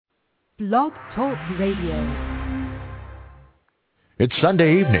Blog Talk Radio. It's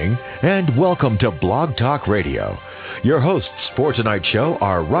Sunday evening, and welcome to Blog Talk Radio. Your hosts for tonight's show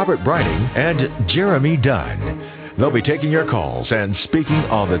are Robert Brining and Jeremy Dunn. They'll be taking your calls and speaking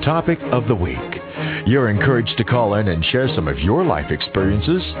on the topic of the week. You're encouraged to call in and share some of your life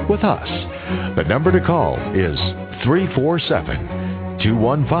experiences with us. The number to call is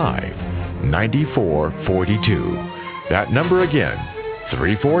 347-215-9442. That number again,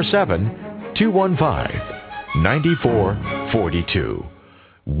 347-215-9442.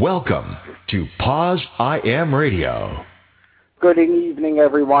 Welcome to Pause I Am Radio. Good evening,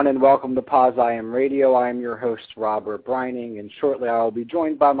 everyone, and welcome to Pause I Am Radio. I am your host, Robert Brining, and shortly I will be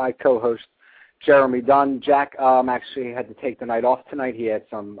joined by my co-host, Jeromy Dunn. Jack actually had to take the night off tonight. He had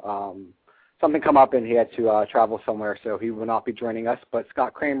something come up, and he had to travel somewhere, so he will not be joining us. But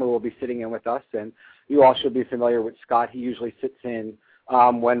Scott Kramer will be sitting in with us, and you all should be familiar with Scott. He usually sits in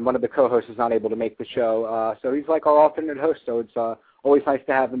when one of the co-hosts is not able to make the show. So he's like our alternate host, so it's always nice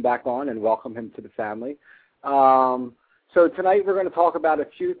to have him back on and welcome him to the family. So tonight we're going to talk about a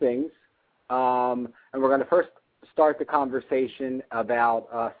few things, and we're going to first start the conversation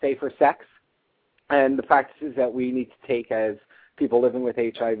about safer sex and the practices that we need to take as people living with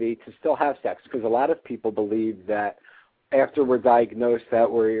HIV to still have sex, because a lot of people believe that after we're diagnosed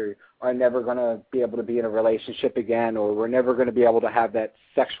that we are never going to be able to be in a relationship again, or we're never going to be able to have that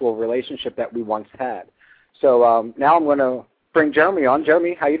sexual relationship that we once had. So now I'm going to bring Jeromy on.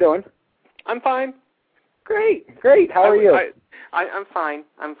 Jeromy, how you doing? I'm fine. Great. How are you? I'm fine.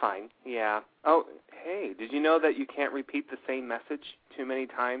 Yeah. Oh, hey, did you know that you can't repeat the same message too many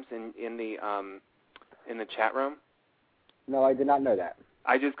times in the chat room? No, I did not know that.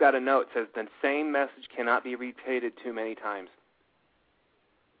 I just got a note that says the same message cannot be repeated too many times.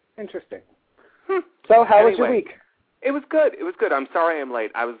 Interesting. So how was your week? It was good. I'm sorry I'm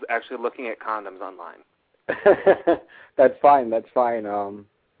late. I was actually looking at condoms online. That's fine. Kind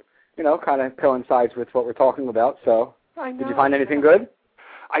of coincides with what we're talking about. So, did you find anything good?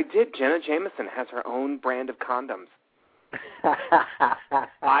 I did. Jenna Jameson has her own brand of condoms.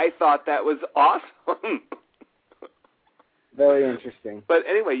 I thought that was awesome. Very interesting. But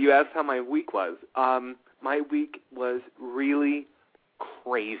anyway, you asked how my week was. My week was really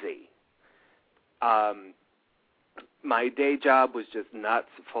crazy. My day job was just nuts,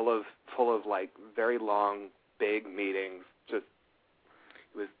 full of like very long, big meetings. It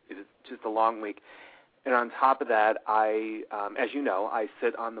was just a long week. And on top of that, I, as you know, I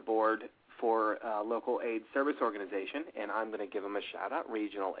sit on the board for a local AIDS service organization, and I'm going to give them a shout-out,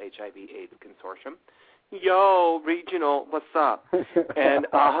 Regional HIV/AIDS Consortium. Yo, Regional, what's up?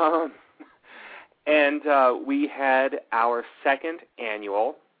 And we had our second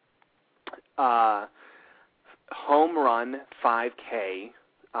annual home run 5K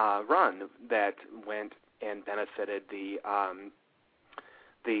run that went and benefited the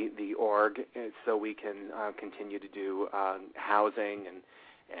org, so we can continue to do housing and.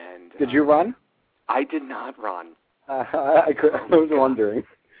 Did you run? I did not run. I was wondering.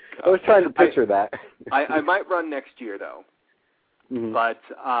 I was trying to picture that. I might run next year, though. Mm-hmm. But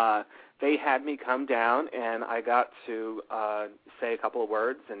they had me come down, and I got to say a couple of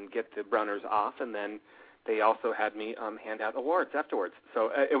words and get the runners off, and then they also had me hand out awards afterwards. So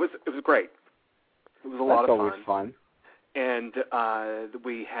it was great. It was a lot of fun. That's always fun. And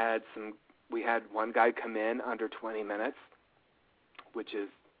we had one guy come in under 20 minutes, which is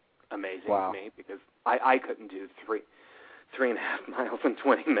amazing to me, because I couldn't do 3.5 miles in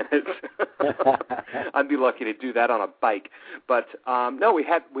 20 minutes. I'd be lucky to do that on a bike. But no, we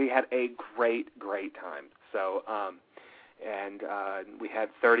had a great time. So we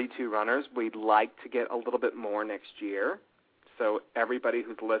had 32 runners. We'd like to get a little bit more next year. So everybody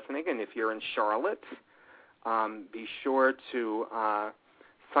who's listening, and if you're in Charlotte, be sure to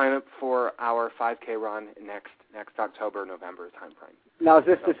sign up for our 5K run next October, November timeframe. Now, is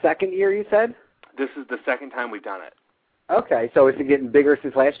this the second year you said? This is the second time we've done it. Okay, so is it getting bigger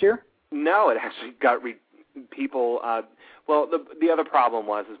since last year? No, it actually got people. Well, the other problem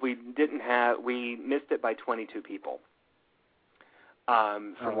was we missed it by 22 people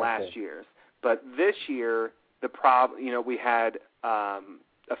from last year's. But this year, we had a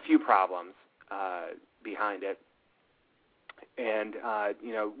few problems behind it, and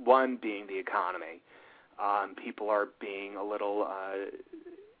one being the economy. People are being a little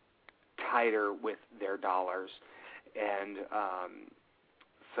tighter with their dollars, and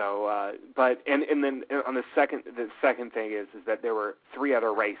then on the second thing is that there were 3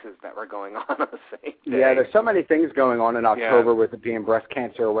 other races that were going on the same day. Yeah, there's so many things going on in October with it being Breast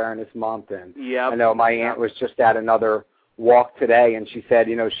Cancer Awareness Month, and I know my aunt was just at another walk today, and she said,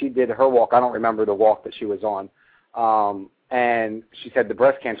 she did her walk. I don't remember the walk that she was on. And she said the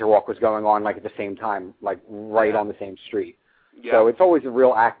breast cancer walk was going on like at the same time, like right on the same street. Yeah. So it's always a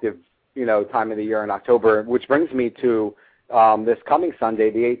real active, time of the year in October, which brings me to this coming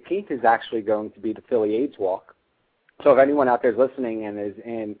Sunday. The 18th is actually going to be the Philly AIDS Walk. So if anyone out there is listening and is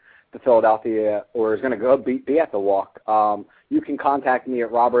in the Philadelphia or is going to go be at the walk, you can contact me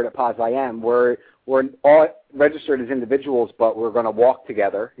at Robert@PazIam. We're all registered as individuals, but we're going to walk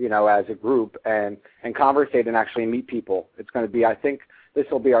together, as a group and conversate and actually meet people. It's going to be, I think, this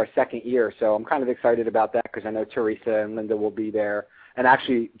will be our second year, so I'm kind of excited about that because I know Teresa and Linda will be there, and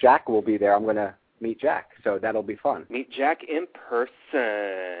actually Jack will be there. I'm going to meet Jack, so that'll be fun. Meet Jack in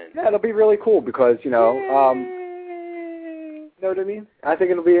person. Yeah, it'll be really cool because, you know what I mean? I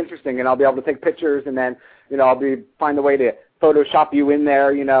think it'll be interesting, and I'll be able to take pictures, and then, I'll find a way to Photoshop you in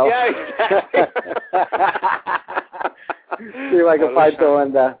there, Yeah, exactly. See like a FIDO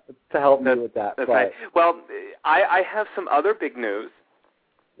and to help me with that. That's right. Well, I have some other big news.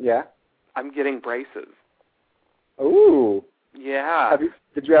 Yeah? I'm getting braces. Ooh. Yeah. Have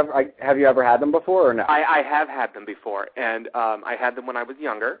you ever had them before or no? I have had them before, and I had them when I was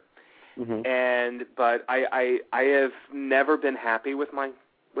younger. Mm-hmm. But I have never been happy with my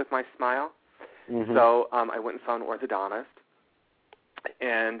smile. Mm-hmm. So I went and saw an orthodontist,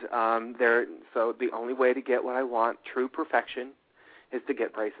 and so the only way to get what I want, true perfection, is to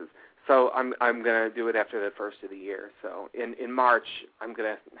get braces. So I'm going to do it after the first of the year. So in March I'm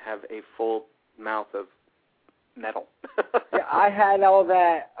going to have a full mouth of metal. Yeah, I had all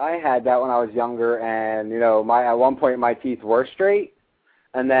that. I had that when I was younger, and at one point my teeth were straight,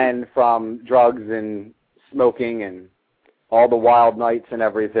 and then from drugs and smoking and all the wild nights and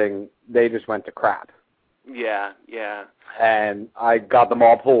everything, they just went to crap. Yeah. And I got them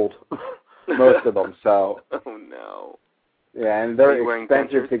all pulled, most of them. So. Oh no. Yeah, and they're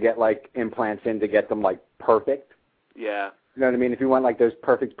expensive to get implants in to get them perfect. Yeah. You know what I mean? If you want those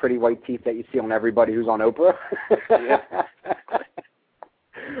perfect, pretty white teeth that you see on everybody who's on Oprah. Yeah.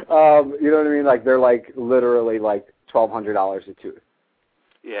 You know what I mean? They're literally $1,200 a tooth.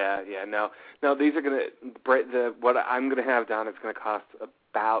 Yeah. No. These are gonna what I'm gonna have done is gonna cost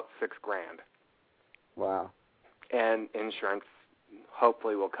about $6,000. Wow. And insurance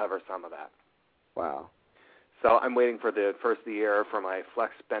hopefully will cover some of that. Wow. So I'm waiting for the first of the year for my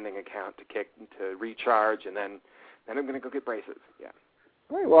flex spending account to recharge, and then I'm going to go get braces. Yeah.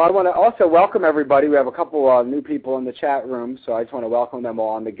 All right. Well, I want to also welcome everybody. We have a couple new people in the chat room, so I just want to welcome them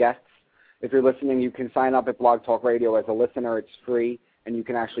all. And the guests, if you're listening, you can sign up at Blog Talk Radio as a listener. It's free, and you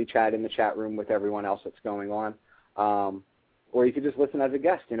can actually chat in the chat room with everyone else that's going on. Or you can just listen as a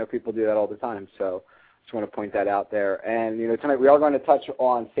guest. People do that all the time. So just want to point that out there. And, tonight we are going to touch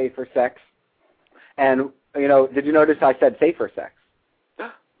on safer sex. And, did you notice I said safer sex?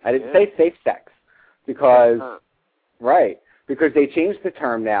 I didn't say safe sex because, because they changed the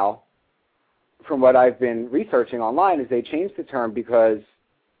term now. From what I've been researching online is they changed the term because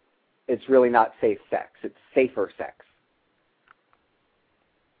it's really not safe sex. It's safer sex.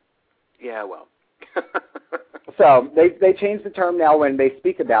 Yeah, well. So they changed the term now when they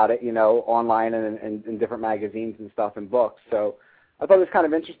speak about it, online and in different magazines and stuff and books. So I thought it was kind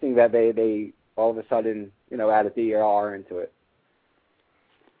of interesting that they all of a sudden, added the ER into it.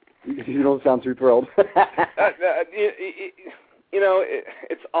 You don't sound too thrilled.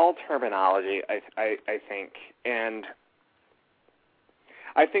 It's all terminology, I think. And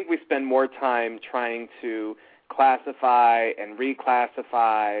I think we spend more time trying to classify and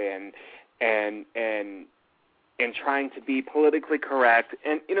reclassify and trying to be politically correct.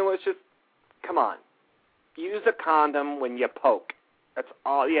 And, it's just, come on. Use a condom when you poke. That's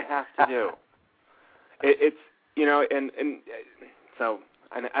all you have to do. It's so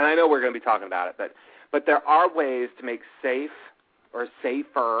I know we're going to be talking about it, but there are ways to make safe or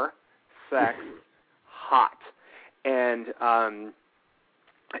safer sex hot, and I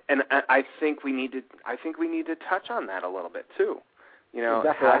think we need to touch on that a little bit too.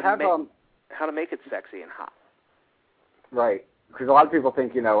 Exactly. How to make it sexy and hot. Right, because a lot of people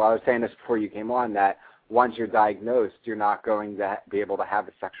think, I was saying this before you came on, that once you're diagnosed, you're not going to be able to have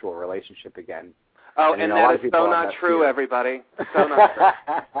a sexual relationship again. Oh, and that is so not true, everybody. So not true.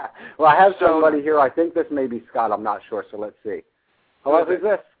 Well, I have somebody here. I think this may be Scott. I'm not sure, so let's see. Hello, who's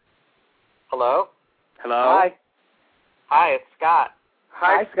this? Hello? Hi. Hi, it's Scott.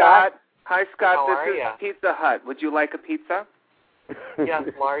 Hi, Scott. Hi, Scott. How are this ya? is Pizza Hut. Would you like a pizza? Yes,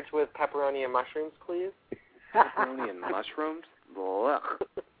 large with pepperoni and mushrooms, please. Pepperoni and mushrooms? Blech.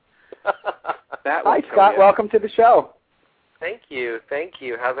 Hi, Scott. Welcome to the show. Thank you.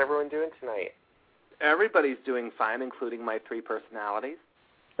 How's everyone doing tonight? Everybody's doing fine, including my 3 personalities.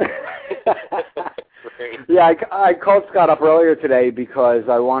 Yeah, I called Scott up earlier today because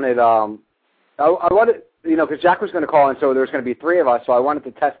I wanted, because Jack was going to call in, so there was going to be 3 of us, so I wanted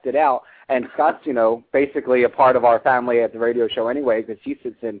to test it out. And Scott's, basically a part of our family at the radio show anyway, because he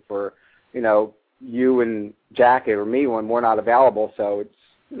sits in for, you and Jack or me when we're not available. So it's,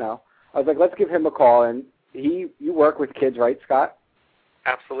 I was like, let's give him a call. And you work with kids, right, Scott?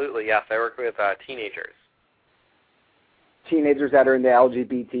 Absolutely, yes. I work with teenagers. Teenagers that are in the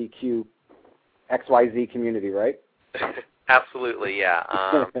LGBTQ XYZ community, right? Absolutely, yeah.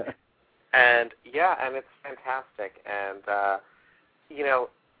 And it's fantastic. And,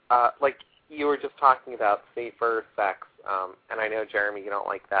 like you were just talking about safer sex, and I know, Jeromy, you don't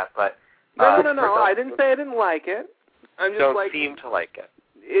like that, but... No, I didn't say I didn't like it. I'm just don't seem to like it.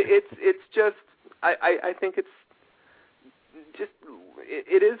 It's just, I think it's just,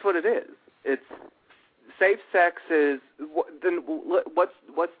 it is what it is. It's, safe sex is, then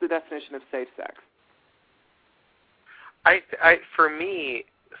what's the definition of safe sex? For me,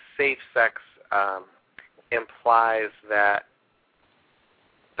 safe sex implies that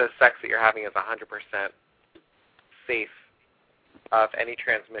the sex that you're having is 100% safe of any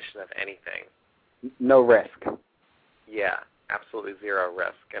transmission of anything. No risk. Yeah, absolutely 0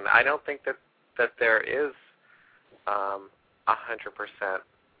 risk. And I don't think that there is 100%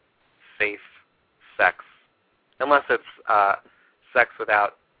 safe sex, unless it's sex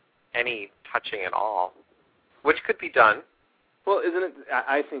without any touching at all, which could be done. Well, isn't it?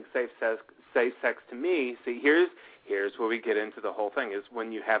 I think safe sex to me. See, here's where we get into the whole thing: is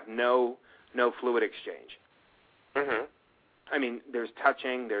when you have no fluid exchange. Mm-hmm. I mean, there's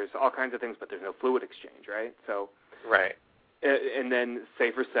touching, there's all kinds of things, but there's no fluid exchange, right? So, right. And then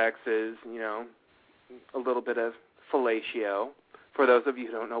safer sex is, a little bit of fellatio. For those of you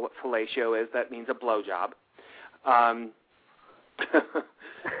who don't know what fellatio is, that means a blowjob. And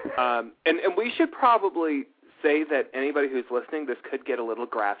we should probably say that anybody who's listening, this could get a little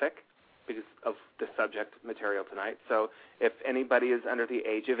graphic because of the subject material tonight. So if anybody is under the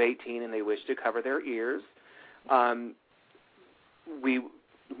age of 18 and they wish to cover their ears,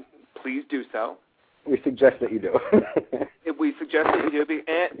 please do so. We suggest that you do. We suggest that you do,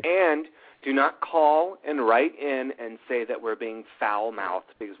 and do not call and write in and say that we're being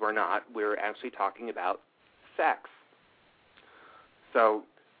foul-mouthed, because we're not. We're actually talking about sex. So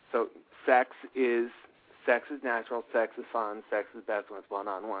sex is natural, sex is fun, sex is best when it's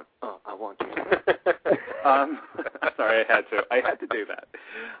one-on-one. Oh, I want you. Sorry, I had to do that.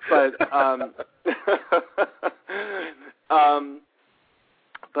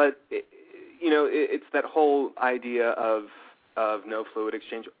 But it's that whole idea of no fluid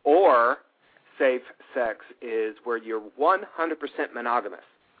exchange, or safe sex is where you're 100% monogamous.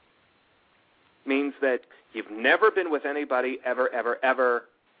 Means that you've never been with anybody ever,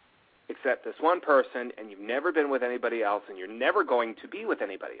 except this one person, and you've never been with anybody else, and you're never going to be with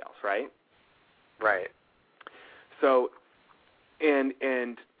anybody else, right? Right. So, and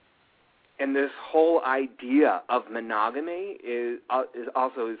this whole idea of monogamy is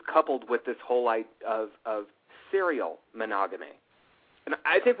coupled with this whole idea of serial monogamy. And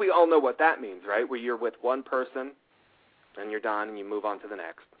I think we all know what that means, right? Where you're with one person, and you're done, and you move on to the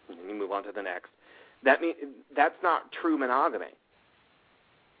next, and you move on to the next. That's not true monogamy.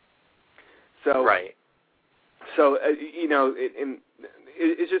 So, right. So,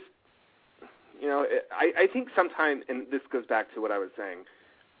 it's just, I think sometimes, and this goes back to what I was saying,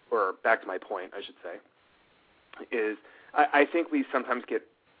 or back to my point, I should say, is I think we sometimes get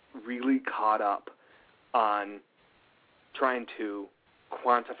really caught up on trying to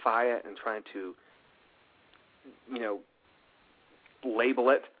quantify it and trying to, label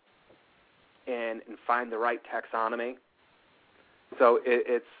it and find the right taxonomy. So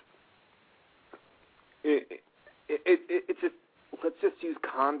it's just, let's just use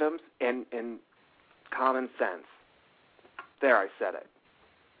condoms and common sense. There, I said it.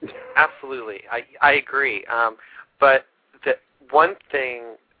 Absolutely, I agree. But the one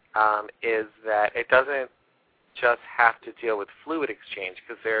thing is that it doesn't just have to deal with fluid exchange,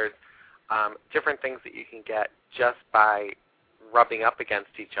 because there's different things that you can get just by rubbing up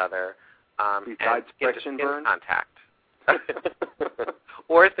against each other besides and friction skin burn contact,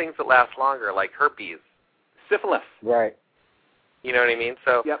 or things that last longer, like herpes, syphilis. Right. You know what I mean?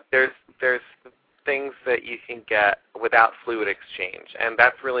 So yep. There's things that you can get without fluid exchange, and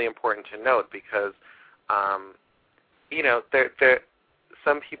that's really important to note, because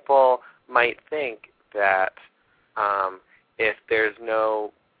some people might think that if there's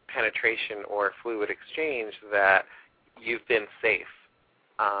no penetration or fluid exchange, that you've been safe.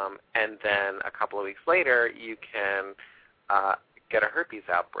 and then a couple of weeks later you can get a herpes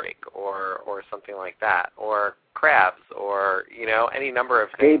outbreak or something like that, or crabs, or any number of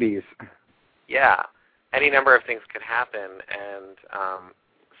things. Scabies. Yeah, any number of things could happen, and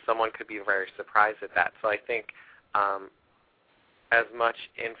someone could be very surprised at that. So I think as much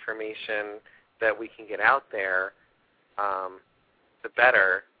information that we can get out there, the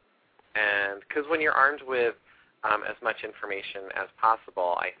better. And because when you're armed with as much information as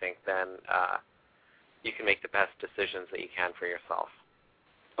possible, I think then you can make the best decisions that you can for yourself.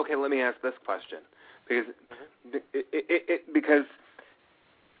 Okay, let me ask this question, because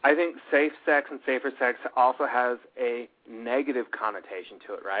I think safe sex and safer sex also has a negative connotation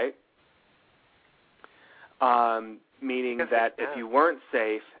to it, right? Meaning that if you weren't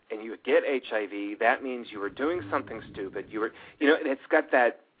safe and you get HIV, that means you were doing something stupid. It's got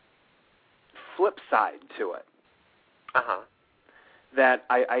that flip side to it. That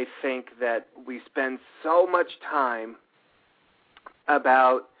I think that we spend so much time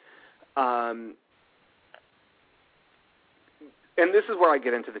about, and this is where I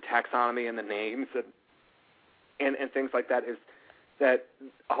get into the taxonomy and the names and things like that, is that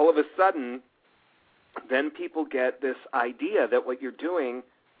all of a sudden then people get this idea that what you're doing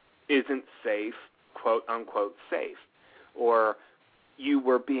isn't safe, quote unquote safe, or you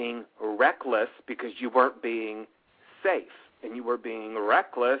were being reckless because you weren't being safe, and you were being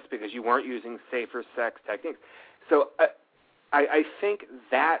reckless because you weren't using safer sex techniques. So I think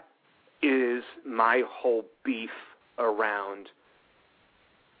that is my whole beef around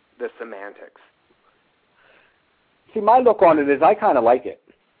the semantics. See, my look on it is I kind of like it.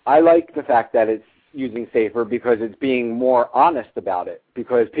 I like the fact that it's using safer because it's being more honest about it,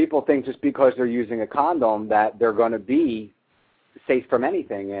 because people think just because they're using a condom that they're going to be safe from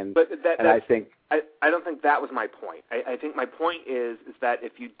anything. I don't think that was my point. I think my point is that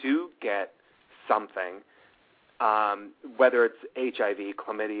if you do get something, whether it's HIV,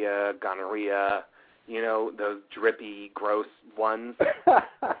 chlamydia, gonorrhea, those drippy, gross ones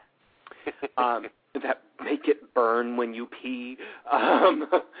that make it burn when you pee,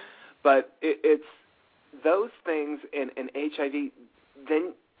 but it's those things in HIV.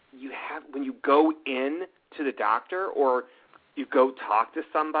 Then you have, when you go in to the doctor or you go talk to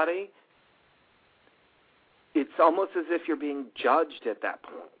somebody, it's almost as if you're being judged at that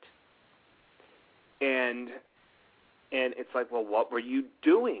point. And it's like, well, what were you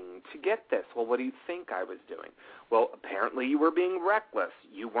doing to get this? Well, what do you think I was doing? Well, apparently you were being reckless.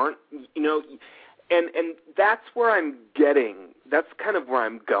 You weren't, and that's where I'm getting, that's kind of where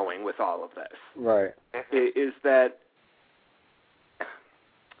I'm going with all of this. Right. Is that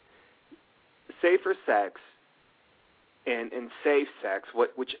safer sex and safe sex,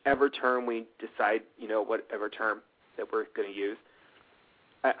 whichever term we decide, whatever term that we're going to use,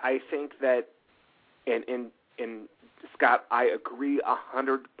 I think that, and Scott, I agree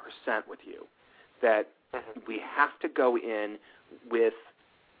 100% with you that we have to go in with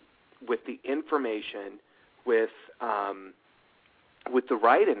the information, with the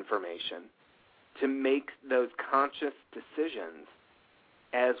right information to make those conscious decisions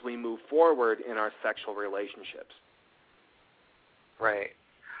as we move forward in our sexual relationships. Right.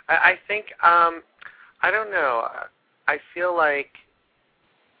 I think, I don't know, I feel like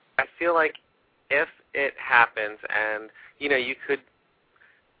if it happens and, you could,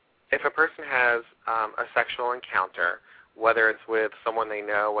 if a person has a sexual encounter, whether it's with someone they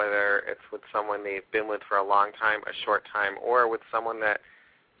know, whether it's with someone they've been with for a long time, a short time, or with someone that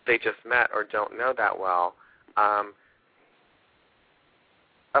they just met or don't know that well,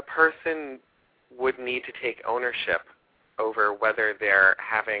 a person would need to take ownership over whether they're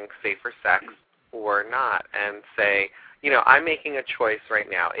having safer sex or not, and say, I'm making a choice right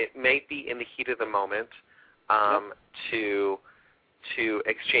now. It may be in the heat of the moment to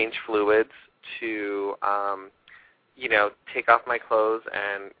exchange fluids, to take off my clothes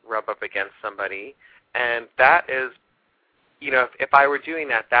and rub up against somebody, and that is, if I were doing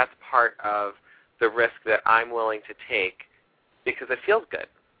that, that's part of the risk that I'm willing to take because it feels good.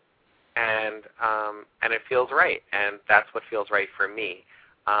 And it feels right, and that's what feels right for me.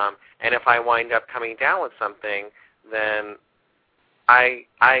 And if I wind up coming down with something, then I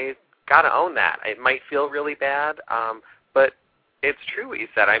got to own that. It might feel really bad, but it's true what you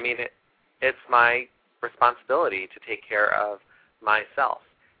said. I mean, it's my responsibility to take care of myself.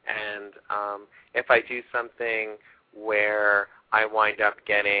 And if I do something where I wind up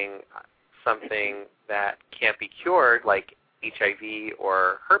getting something that can't be cured, like HIV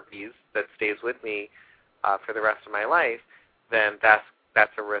or herpes, that stays with me for the rest of my life, then that's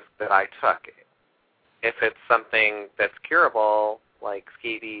a risk that I took. If it's something that's curable, like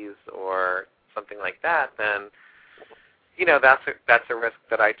scabies or something like that, then that's a risk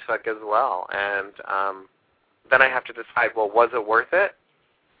that I took as well. And then I have to decide, well, was it worth it?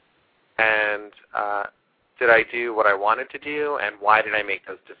 And did I do what I wanted to do? And why did I make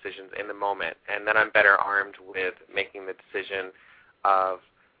those decisions in the moment? And then I'm better armed with making the decision of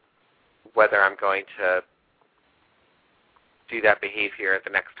whether I'm going to do that behavior the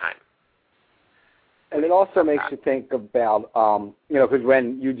next time. And it also makes you think about, because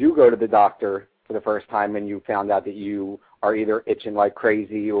when you do go to the doctor for the first time and you found out that you are either itching like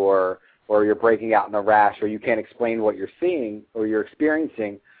crazy or you're breaking out in a rash or you can't explain what you're seeing or you're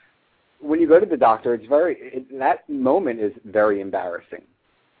experiencing, when you go to the doctor, that moment is very embarrassing,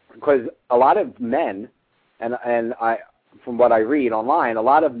 because a lot of men, and I, from what I read online, a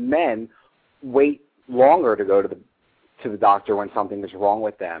lot of men wait longer to go to the doctor when something is wrong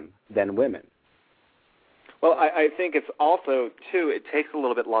with them than women. Well, I think it's also, too, it takes a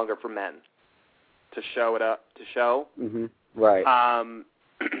little bit longer for men to show it up, to show. Mm-hmm. Right.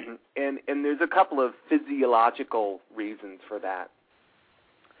 And there's a couple of physiological reasons for that.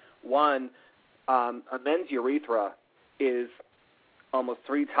 One, a men's urethra is almost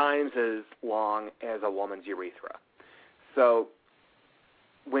 3 times as long as a woman's urethra. So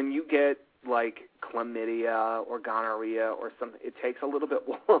when you get like chlamydia or gonorrhea or something, it takes a little bit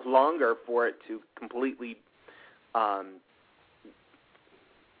longer for it to completely,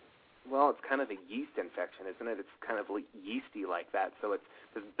 it's kind of a yeast infection, isn't it? It's kind of like yeasty like that. So it's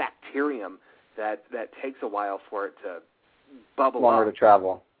this bacterium that takes a while for it to bubble up. Longer to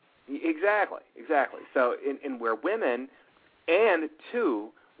travel. Exactly. So in we're women, and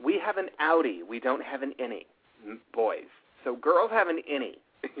 2, we have an outie. We don't have an innie, boys. So girls have an innie,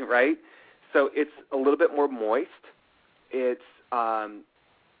 right? So it's a little bit more moist. It's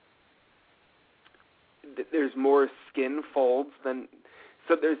there's more skin folds than,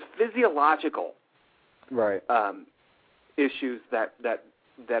 so there's physiological right issues that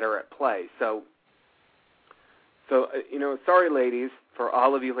are at play. So sorry, ladies, for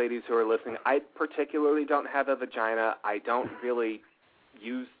all of you ladies who are listening, I particularly don't have a vagina. I don't really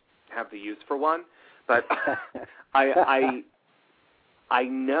have the use for one, but I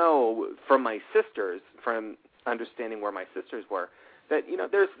know from my sisters, from understanding where my sisters were, that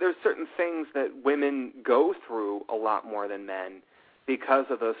there's certain things that women go through a lot more than men because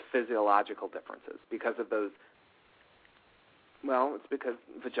of those physiological differences, because of those. Well, it's because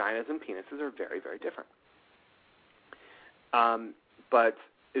vaginas and penises are very, very different. But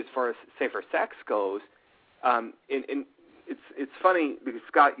as far as safer sex goes, it's funny because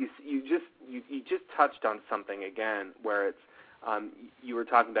Scott, you just touched on something again where it's you were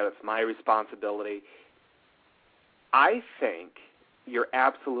talking about it's my responsibility. I think you're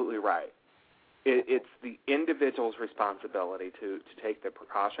absolutely right. It's the individual's responsibility to take the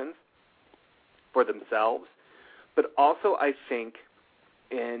precautions for themselves, but also I think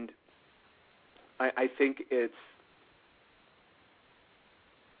it's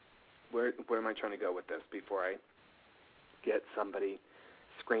where am I trying to go with this before I get somebody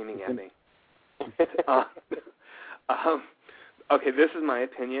screaming at me? Okay, this is my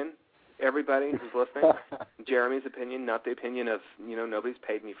opinion. Everybody who's listening, Jeremy's opinion, not the opinion of, nobody's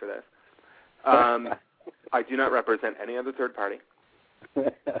paid me for this. I do not represent any other third party.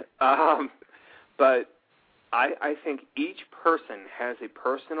 But I think each person has a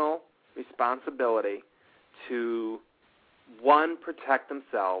personal responsibility to, 1, protect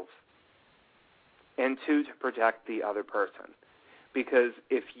themselves, and 2, to protect the other person. Because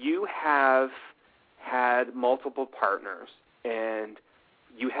if you have had multiple partners and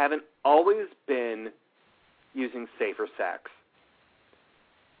you haven't always been using safer sex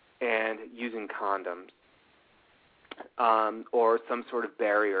and using condoms or some sort of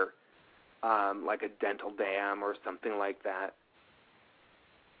barrier like a dental dam or something like that,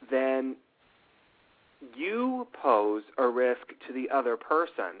 then you pose a risk to the other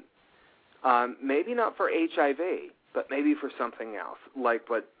person. Maybe not for HIV, but maybe for something else, like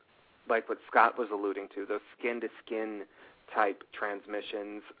what Scott was alluding to, those skin-to-skin type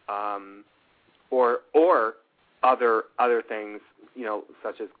transmissions, or other things,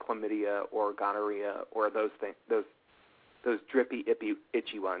 such as chlamydia or gonorrhea or those things, those drippy,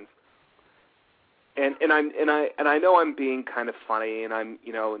 itchy ones. And I know I'm being kind of funny, and I'm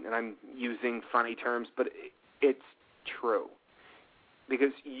using funny terms, but it's true.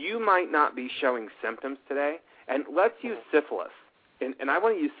 Because you might not be showing symptoms today, and let's use syphilis. And I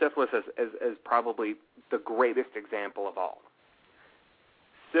want to use syphilis as probably the greatest example of all.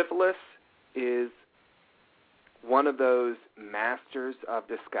 Syphilis is one of those masters of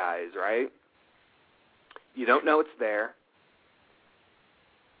disguise, right? You don't know it's there.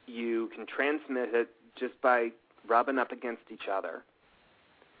 you can transmit it just by rubbing up against each other.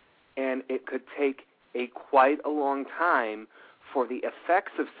 And it could take quite a long time for the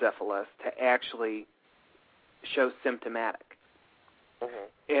effects of syphilis to actually show symptomatic.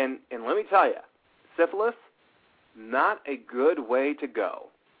 And let me tell you, syphilis, not a good way to go,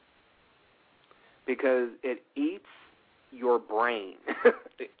 because it eats your brain,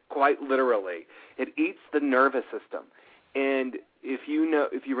 quite literally. It eats the nervous system. And if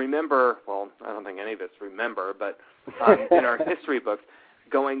you remember, well, I don't think any of us remember, but in our history books,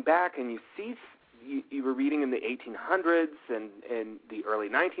 going back and you were reading in the 1800s and the early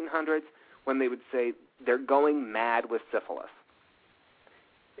 1900s when they would say they're going mad with syphilis.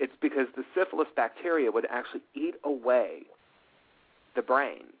 It's because the syphilis bacteria would actually eat away the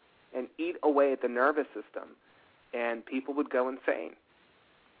brain and eat away at the nervous system, and people would go insane.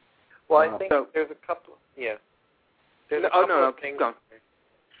 Well, I think there's a couple. Yeah. There's a couple things.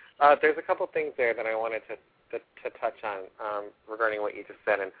 There's a couple things there that I wanted to touch on regarding what you just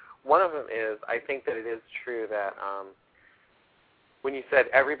said, and one of them is I think that it is true that when you said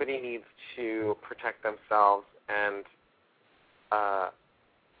everybody needs to protect themselves and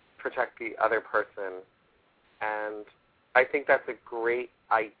protect the other person, and I think that's a great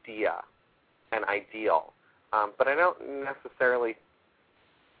idea and ideal, but I don't necessarily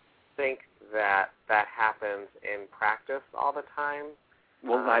think that happens in practice all the time.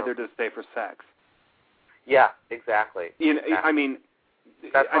 Well, neither does safer sex. Yeah, exactly. Exactly. I mean,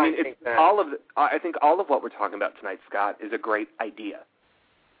 I think all of what we're talking about tonight, Scott, is a great idea.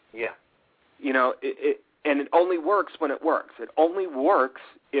 Yeah. And it only works when it works. It only works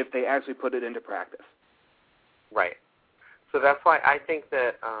if they actually put it into practice. Right. So that's why I think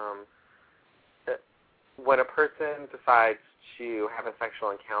that when a person decides to have a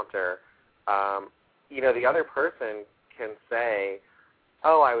sexual encounter, the other person can say,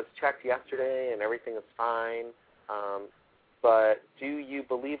 oh, I was checked yesterday and everything is fine, but do you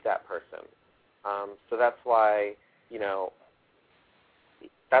believe that person? So that's why,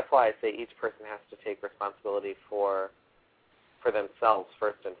 that's why I say each person has to take responsibility for themselves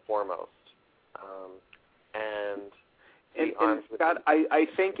first and foremost. And Scott, I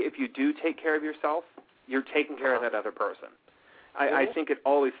think if you do take care of yourself, you're taking care of that other person. I think it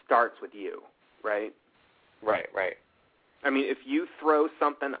always starts with you, right? Right. I mean, if you throw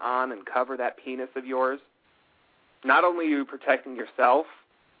something on and cover that penis of yours, not only are you protecting yourself,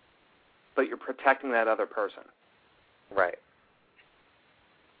 but you're protecting that other person. Right.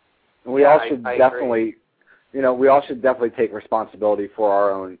 We all should definitely, we all should definitely take responsibility for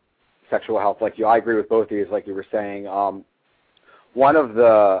our own sexual health. Like I agree with both of you, like you were saying. One of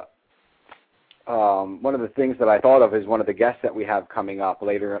the things that I thought of is one of the guests that we have coming up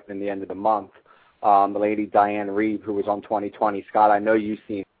later in the end of the month, the lady Diane Reeve, who was on 2020. Scott, I know you've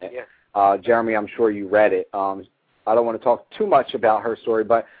seen it. Yeah. Jeromy, I'm sure you read it. I don't want to talk too much about her story,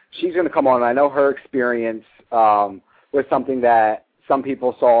 but she's going to come on, and I know her experience was something that some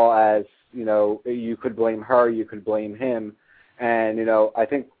people saw as, you could blame her, you could blame him. And, I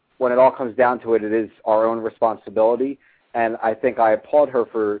think when it all comes down to it, it is our own responsibility. And I think I applaud her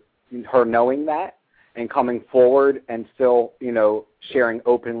for her knowing that and coming forward and still, sharing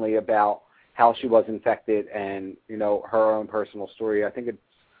openly about how she was infected and, her own personal story. I think it's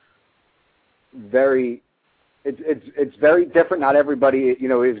very different. Not everybody,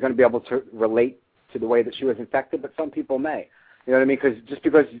 is going to be able to relate to the way that she was infected, but some people may. You know what I mean?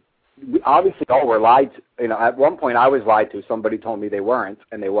 Because we obviously all were lied to. At one point I was lied to. Somebody told me they weren't,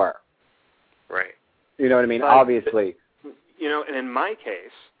 and they were. Right. You know what I mean? But, obviously. And in my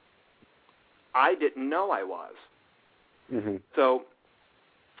case, I didn't know I was. Mm-hmm. So,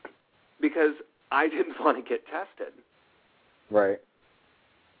 because I didn't want to get tested. Right.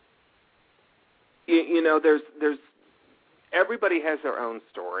 There's everybody has their own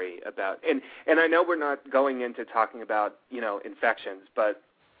story about, and I know we're not going into talking about, infections,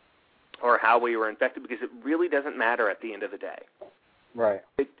 or how we were infected, because it really doesn't matter at the end of the day. Right.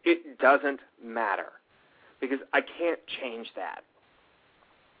 It doesn't matter, because I can't change that.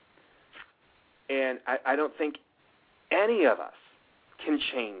 And I don't think any of us can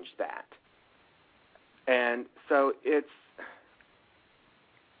change that. And so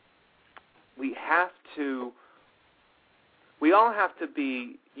we all have to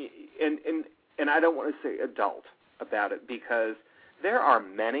be, and I don't want to say adult about it, because there are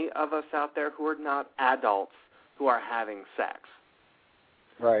many of us out there who are not adults who are having sex.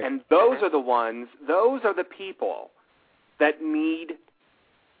 Right. And those are the people that need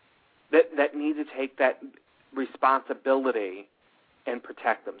to take that responsibility and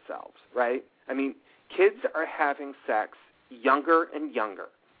protect themselves, right? I mean, kids are having sex younger and younger.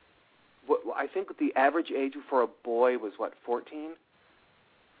 I think the average age for a boy was, 14?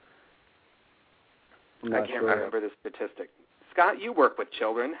 I can't remember the statistic. Scott, you work with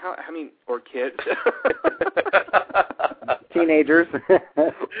children. Or kids? Teenagers.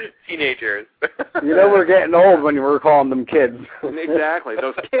 Teenagers. We're getting old when we're calling them kids. Exactly,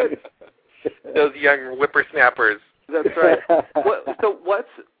 those kids. Those young whippersnappers. That's right. So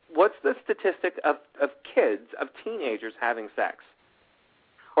what's the statistic of kids, of teenagers having sex?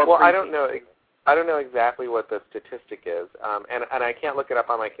 Well, I don't know. I don't know exactly what the statistic is, and I can't look it up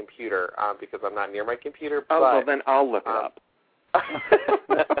on my computer because I'm not near my computer. Well, then I'll look it up.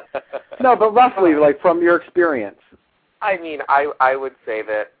 No, but roughly, from your experience. I mean, I would say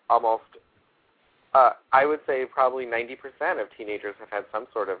that almost, I would say probably 90% of teenagers have had some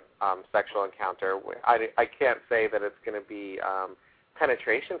sort of sexual encounter. I can't say that it's going to be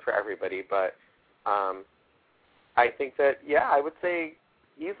penetration for everybody, but I think that, I would say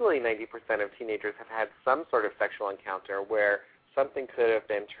easily 90% of teenagers have had some sort of sexual encounter where something could have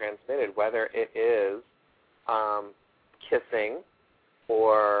been transmitted, whether it is kissing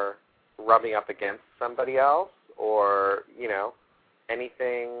or rubbing up against somebody else or,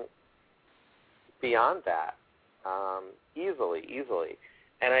 anything beyond that, easily.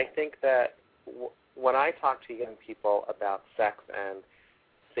 And I think that when I talk to young people about sex and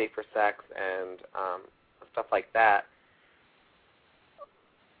safer sex and stuff like that,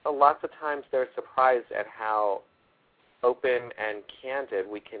 lots of times they're surprised at how open and candid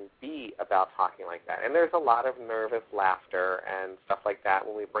we can be about talking like that. And there's a lot of nervous laughter and stuff like that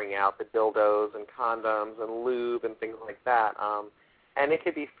when we bring out the dildos and condoms and lube and things like that. And it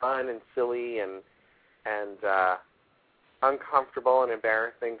could be fun and silly and uncomfortable and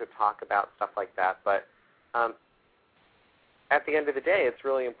embarrassing to talk about stuff like that. But at the end of the day, it's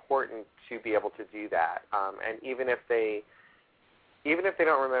really important to be able to do that. And even if they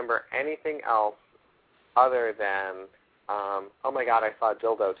don't remember anything else other than, oh my God, I saw a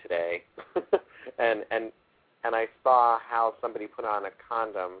dildo today, and I saw how somebody put on a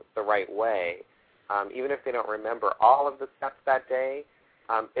condom the right way, even if they don't remember all of the steps that day,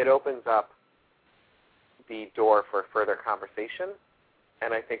 it opens up the door for further conversation,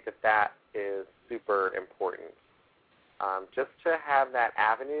 and I think that is super important. Just to have that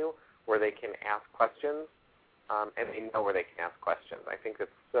avenue where they can ask questions, and they know where they can ask questions. I think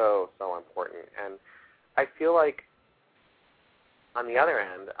it's so, so important. And I feel like, on the other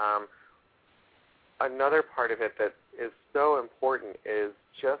end, another part of it that is so important is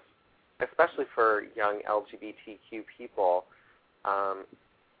just, especially for young LGBTQ people,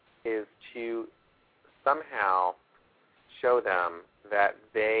 is to somehow show them that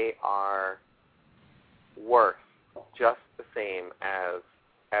they are worth just the same as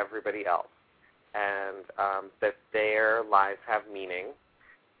everybody else, and that their lives have meaning,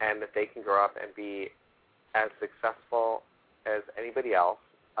 and that they can grow up and be as successful as anybody else.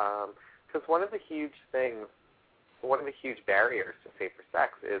 Because one of the huge barriers to safer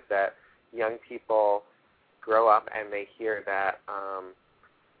sex is that young people grow up and they hear that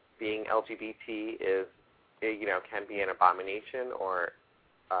being LGBT can be an abomination or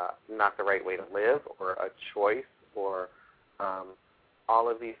not the right way to live or a choice or all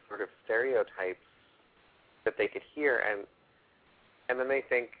of these sort of stereotypes that they could hear, and then they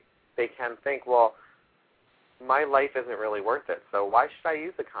can think, well, my life isn't really worth it, so why should I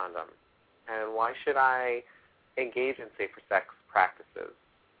use a condom? And why should I engage in safer sex practices?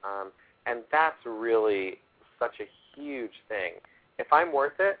 And that's really such a huge thing. If I'm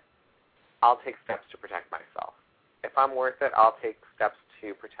worth it, I'll take steps to protect myself. If I'm worth it, I'll take steps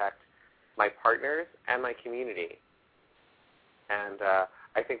to protect my partners and my community. And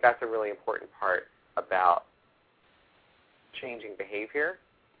I think that's a really important part about changing behavior.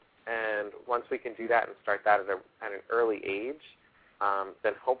 And once we can do that and start that at an early age,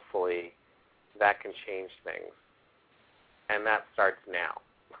 then hopefully that can change things. And that starts now.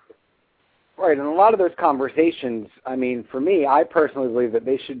 Right, and a lot of those conversations, I mean, for me, I personally believe that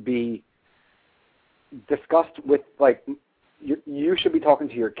they should be discussed with, you should be talking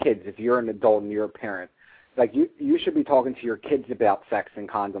to your kids if you're an adult and you're a parent. You should be talking to your kids about sex and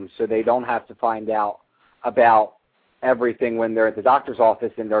condoms so they don't have to find out about everything when they're at the doctor's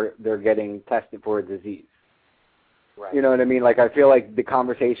office and they're getting tested for a disease. Right. You know what I mean? I feel like the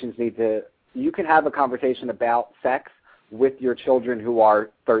conversations you can have a conversation about sex with your children who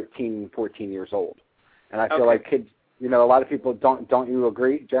are 13, 14 years old. And I feel like kids, a lot of people don't you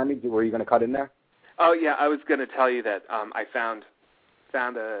agree? Jeremy, were you going to cut in there? Oh, yeah, I was going to tell you that I found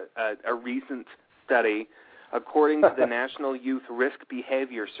a recent study. According to the National Youth Risk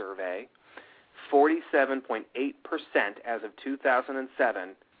Behavior Survey, 47.8% as of 2007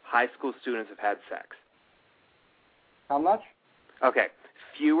 high school students have had sex? How much? Okay.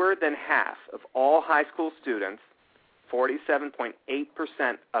 Fewer than half of all high school students,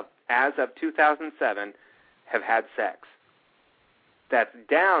 47.8% as of 2007, have had sex. That's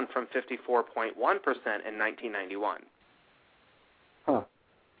down from 54.1% in 1991. Huh.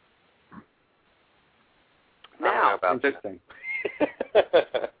 Now, interesting.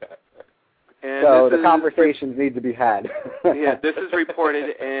 And so the conversations need to be had. Yeah, this is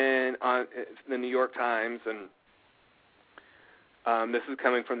reported in the New York Times, and this is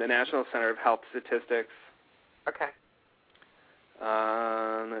coming from the National Center of Health Statistics. Okay.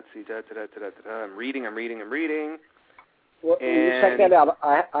 Let's see. I'm reading. Well, you check that out.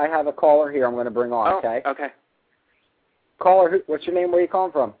 I have a caller here I'm going to bring on, okay? Okay. Caller, what's your name? Where are you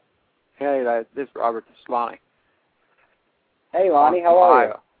calling from? Hey, this is Robert Lonnie. Hey, Lonnie, how are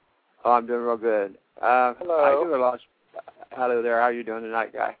you? Oh, I'm doing real good. Hello. I do a lot. Hello there. How are you doing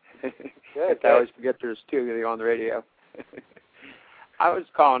tonight, guy? Good. I always forget there's two of you on the radio. I was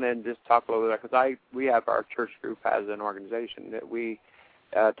calling in just to talk a little bit because we have our church group as an organization that we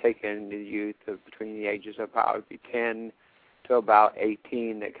take in the youth between the ages of probably 10 to about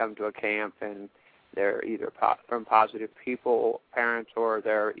 18 that come to a camp, and they're either from positive people, parents, or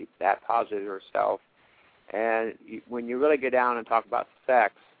they're that positive herself. And when you really get down and talk about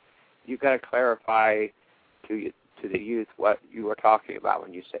sex, you've got to clarify to the youth what you are talking about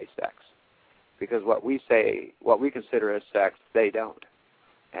when you say sex, because what we consider as sex, they don't.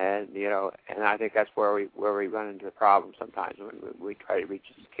 And and I think that's where we run into the problem sometimes when we try to reach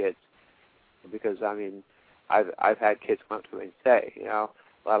these kids, because I've had kids come up to me and say,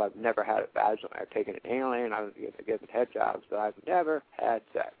 well, I've never had a vaginal. I've taken an alien. I've given head jobs, but I've never had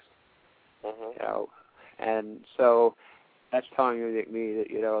sex. Mm-hmm. And so that's telling me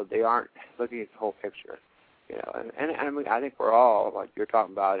that they aren't looking at the whole picture. And I think we're all like you're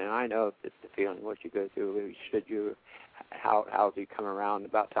talking about, and I know it's the feeling what you go through. How do you come around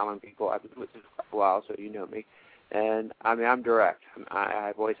about telling people I've been with this for a while, so you know me. And I'm direct.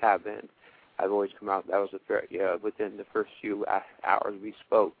 I've always have been. I've always come out. That was within the first few hours we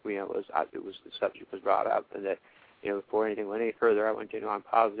spoke. It was the subject was brought up, and that before anything went any further, I went I'm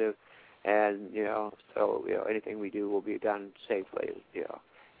positive, and so anything we do will be done safely.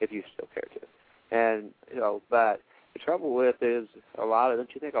 If you still care to, and but the trouble with is don't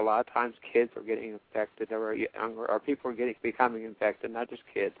you think a lot of times kids are getting infected, or people are becoming infected, not just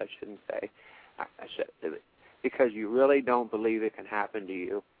kids, I shouldn't say, because you really don't believe it can happen to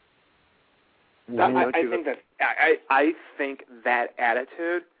you. I think that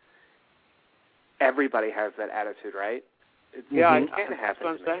attitude, everybody has that attitude, right? It can't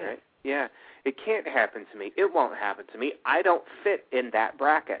happen to me, right? Yeah, it can't happen to me. It won't happen to me. I don't fit in that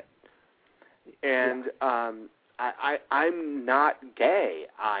bracket. And I'm not gay.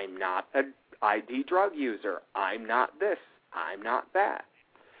 I'm not an ID drug user. I'm not this. I'm not that.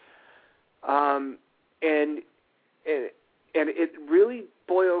 And it really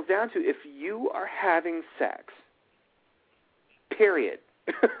boils down to if you are having sex, period.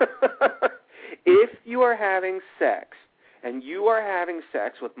 If you are having sex and you are having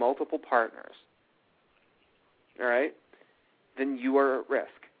sex with multiple partners, all right, then you are at risk.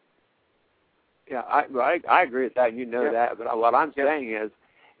 Yeah, I agree with that, and that. But what I'm saying is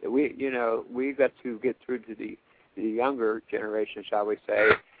that we've got to get through to the younger generation, shall we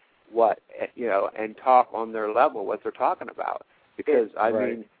say, and talk on their level what they're talking about. Because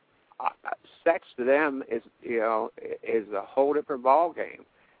sex to them is a whole different ball game,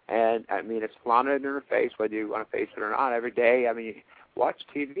 and it's flaunted in their face whether you want to face it or not every day. Watch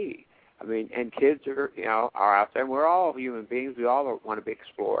TV. And kids are out there, and we're all human beings. We all want to be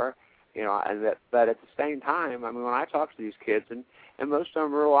explorer. But at the same time, when I talk to these kids, and most of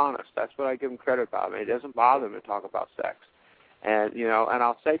them are real honest. That's what I give them credit about. It doesn't bother them to talk about sex, and and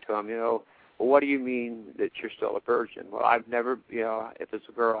I'll say to them, well, what do you mean that you're still a virgin? Well, I've never, if it's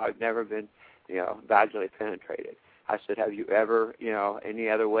a girl, I've never been, vaginally penetrated. I said, have you ever, any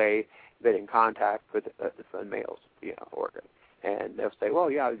other way been in contact with the male's, organ? And they'll say, well,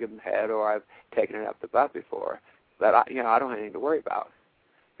 yeah, I've given head, or I've taken it up the butt before, but I don't have anything to worry about,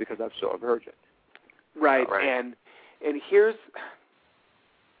 because I'm still a virgin. Right. And here's,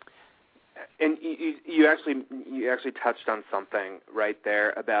 and you actually touched on something right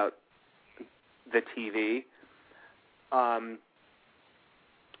there about the TV.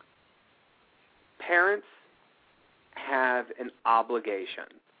 Parents have an obligation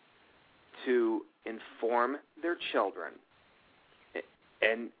to inform their children.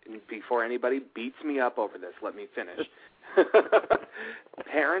 And before anybody beats me up over this, let me finish.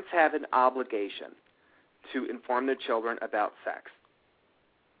 Parents have an obligation to inform their children about sex.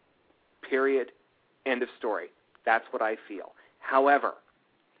 period, end of story. That's what I feel. However,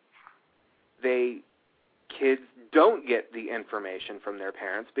 kids don't get the information from their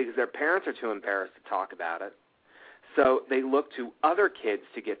parents because their parents are too embarrassed to talk about it. So they look to other kids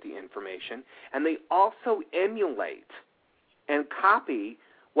to get the information, and they also emulate and copy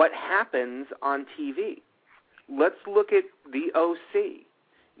what happens on TV. Let's look at the OC.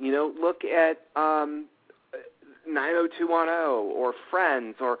 Look at 90210 or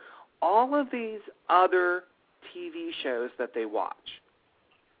Friends or all of these other TV shows that they watch.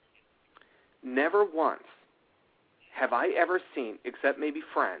 Never once have I ever seen, except maybe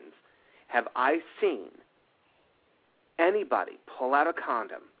Friends, have I seen anybody pull out a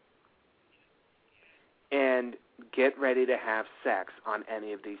condom and get ready to have sex on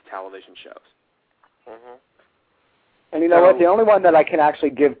any of these television shows. Mm-hmm. And you know what? The only one that I can actually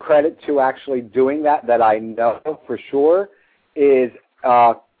give credit to actually doing that I know for sure, is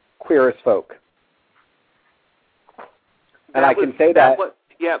Queer as Folk. And I can say that.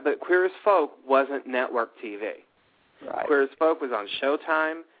 Yeah, but Queer as Folk wasn't network TV. Right. Queer as Folk was on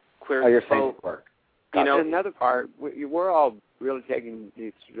Showtime. Queer as Folk. Network. Another part, we're all really taking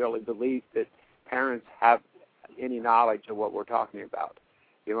this really belief that parents have any knowledge of what we're talking about.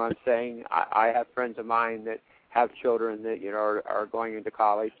 You know what I'm saying? I have friends of mine that have children that are going into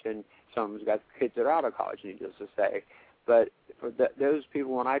college, and some have got kids that are out of college, needless to say. But for those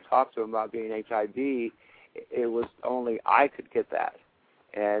people, when I talked to them about being HIV, it was only I could get that,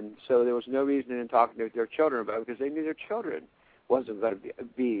 and so there was no reason in talking to their children about it because they knew their children wasn't going to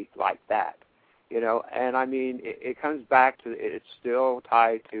be like that, And I mean, it comes back to it's still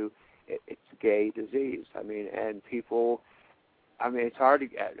tied to it's gay disease. I mean, and people. I mean, it's hard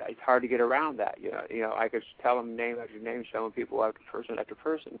to get around that. I could tell them name after name, showing people after person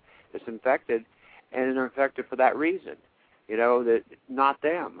that's infected, and they're infected for that reason. That not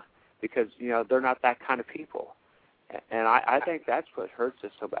them, because they're not that kind of people. And I think that's what hurts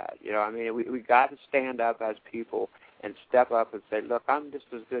us so bad. I mean, we got to stand up as people and step up and say, look, I'm just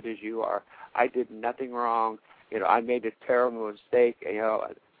as good as you are. I did nothing wrong. I made a terrible mistake.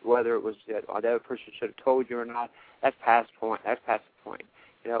 Whether it was that the other person should have told you or not. That's past the point.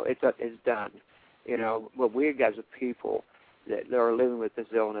 It's done. But we as a people that are living with this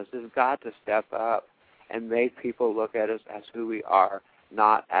illness has got to step up and make people look at us as who we are,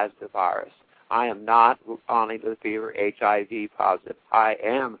 not as the virus. I am not Lonnie the Fever HIV positive. I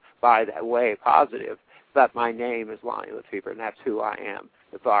am, by that way, positive, but my name is Lonnie the Fever, and that's who I am.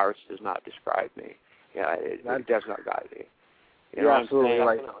 The virus does not describe me. It does not guide me. You're absolutely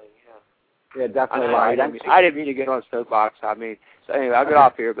right. Yeah, definitely right. I didn't mean to get on a soapbox. I mean, so anyway, I'll get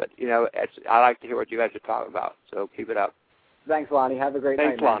off here, but I like to hear what you guys are talking about. So keep it up. Thanks, Lonnie. Have a great night.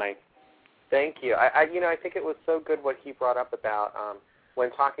 Thanks, Lonnie. Thank you. I think it was so good what he brought up about when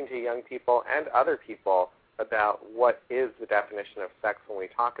talking to young people and other people about what is the definition of sex when we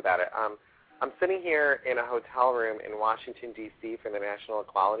talk about it. I'm sitting here in a hotel room in Washington, D.C. for the National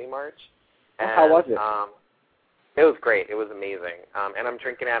Equality March. And, how was it? It was great. It was amazing. And I'm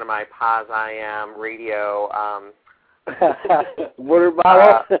drinking out of my Paz I Am radio. Water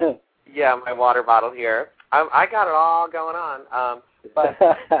bottle? Yeah, my water bottle here. I got it all going on. But,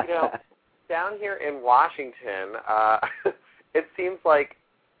 down here in Washington, it seems like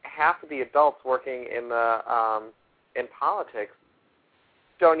half of the adults working in the in politics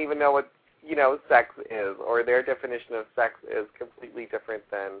don't even know what, sex is, or their definition of sex is completely different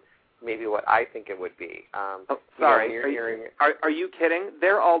than maybe what I think it would be. Sorry, are you kidding?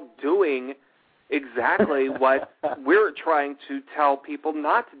 They're all doing exactly what we're trying to tell people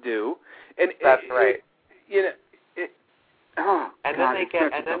not to do. And that's right.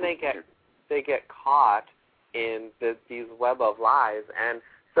 They get caught in these web of lies. And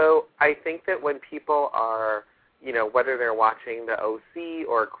so I think that when people are, whether they're watching the OC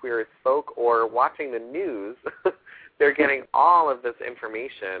or Queer as Folk or watching the news, they're getting all of this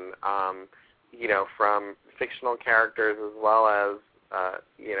information, from fictional characters as well as,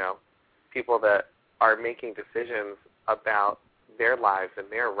 people that are making decisions about their lives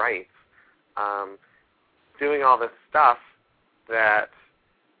and their rights, doing all this stuff that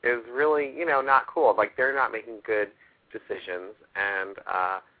is really, not cool. Like, they're not making good decisions, and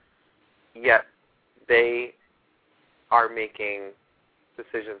yet they are making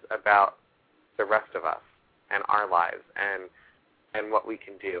decisions about the rest of us and our lives and what we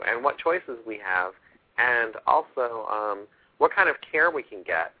can do and what choices we have, and also what kind of care we can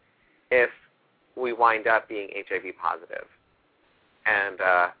get if we wind up being HIV positive. And,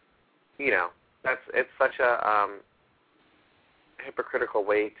 it's such a hypocritical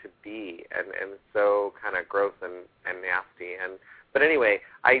way to be, and so kind of gross and nasty. And But anyway,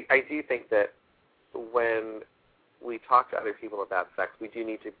 I do think that when we talk to other people about sex, we do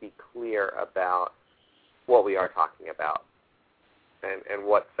need to be clear about what we are talking about and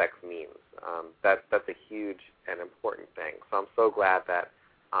what sex means. That's a huge and important thing. So I'm so glad that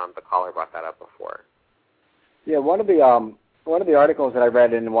the caller brought that up before. Yeah, one of the articles that I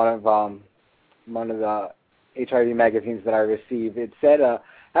read in one of the HIV magazines that I received, it said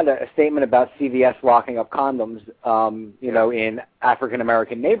had a statement about CVS locking up condoms, in African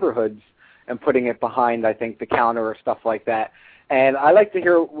American neighborhoods and putting it behind, I think, the counter or stuff like that. And I'd like to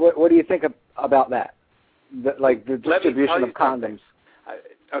hear what do you think about that, the distribution of condoms.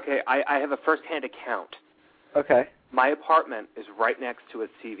 Okay, I have a first-hand account. Okay. My apartment is right next to a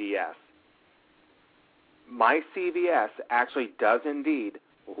CVS. My CVS actually does indeed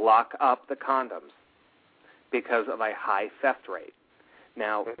lock up the condoms because of a high theft rate.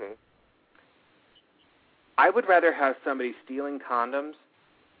 Now, I would rather have somebody stealing condoms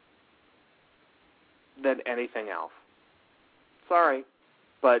than anything else. Sorry,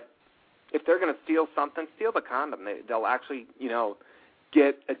 but if they're going to steal something, steal the condom. They'll actually,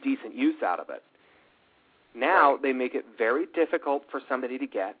 get a decent use out of it. Now they make it very difficult for somebody to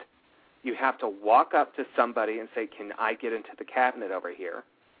get. You have to walk up to somebody and say, can I get into the cabinet over here?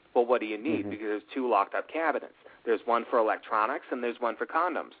 Well, what do you need? Because there's 2 locked up cabinets. There's one for electronics and there's one for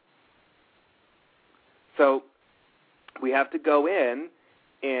condoms. So we have to go in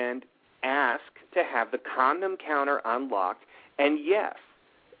and ask to have the condom counter unlocked. And yes,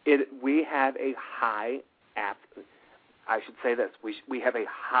 we have a high, I should say this, we have a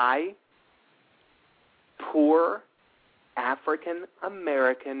high, poor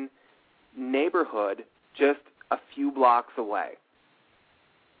African-American neighborhood just a few blocks away.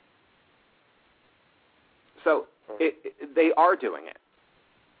 So they are doing it.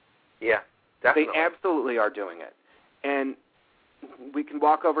 Yeah, definitely. They absolutely are doing it. And we can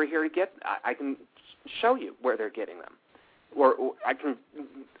walk over here to I can show you where they're getting them. Or I can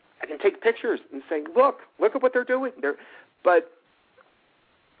take pictures and say, look at what they're doing. And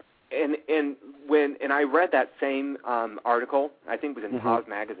I read that same article, I think it was in Pause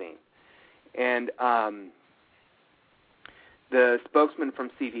magazine, and the spokesman from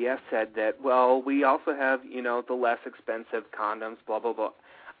CVS said that, well, we also have, the less expensive condoms, blah, blah, blah.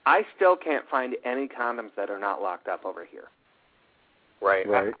 I still can't find any condoms that are not locked up over here. Right.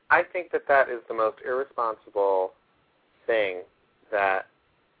 I think that is the most irresponsible thing that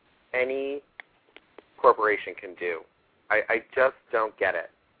any corporation can do. I just don't get it.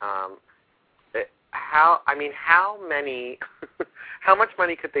 How much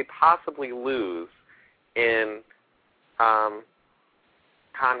money could they possibly lose in condom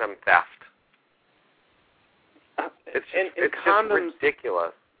theft? It's just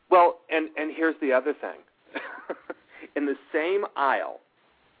ridiculous. Well, and here's the other thing. In the same aisle,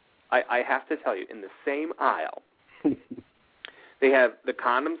 I have to tell you, in the same aisle, they have the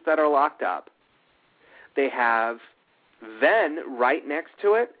condoms that are locked up. They have, then right next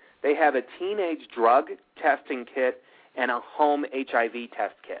to it, they have a teenage drug testing kit and a home HIV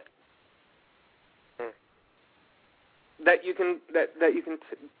test kit. That you can,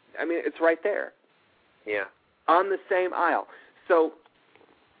 it's right there. Yeah. On the same aisle. So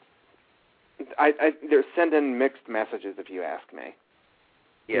they're sending mixed messages, if you ask me.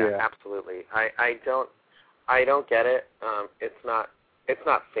 Yeah. Absolutely. I don't get it. It's not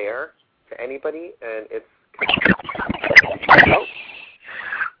fair to anybody, and it's.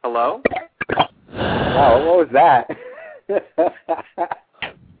 Hello? Wow, what was that?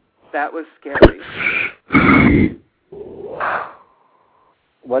 That was scary.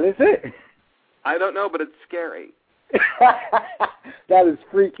 What is it? I don't know, but it's scary. That is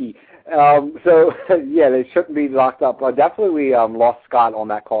freaky. They shouldn't be locked up. Definitely we lost Scott on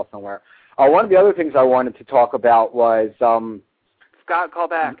that call somewhere. One of the other things I wanted to talk about was... Scott, call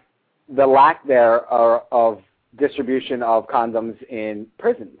back. The lack there of distribution of condoms in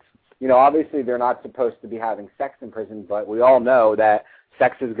prisons. Obviously they're not supposed to be having sex in prison, but we all know that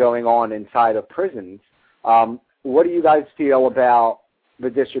sex is going on inside of prisons. What do you guys feel about the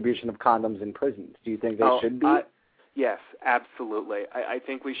distribution of condoms in prisons? Do you think they should be? Yes, absolutely. I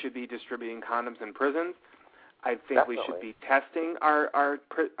think we should be distributing condoms in prisons. I think we should be testing our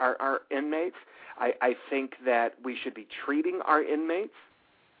inmates. I think that we should be treating our inmates.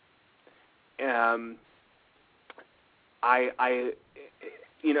 I'm a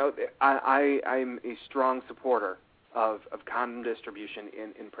strong supporter of condom distribution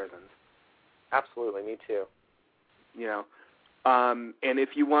in prisons. Absolutely, me too. And if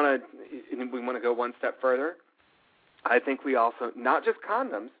we want to go one step further, I think we also, not just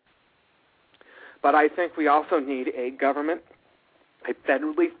condoms, but I think we also need a government a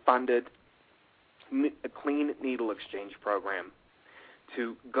federally funded a clean needle exchange program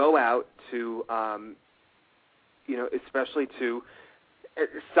to go out to, especially to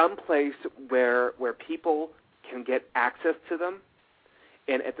some place where people can get access to them,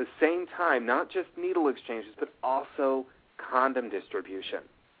 and at the same time, not just needle exchanges, but also condom distribution.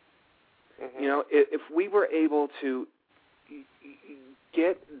 Mm-hmm. If we were able to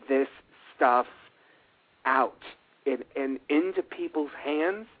get this stuff out and into people's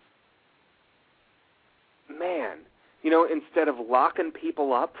hands, man, instead of locking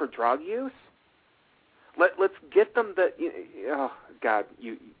people up for drug use, let's get them oh, God,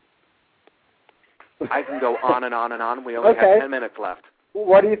 I can go on and on and on. We only have 10 minutes left.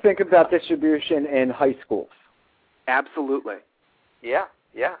 What do you think about distribution in high schools? Absolutely. Yeah,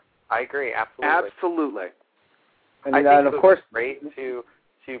 I agree. Absolutely. Absolutely. And, I think of course, it's great to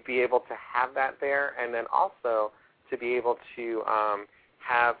be able to have that there, and then also to be able to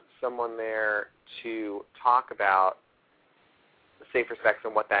have someone there to talk about safer sex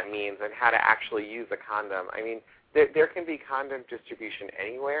and what that means and how to actually use a condom. I mean, there can be condom distribution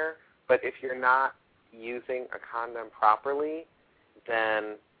anywhere, but if you're not using a condom properly,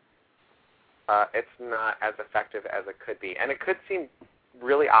 then it's not as effective as it could be. And it could seem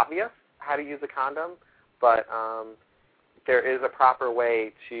really obvious how to use a condom, but there is a proper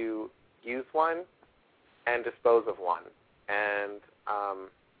way to use one and dispose of one. And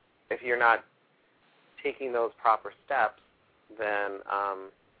if you're not taking those proper steps, then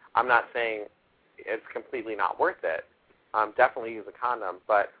I'm not saying it's completely not worth it. Definitely use a condom,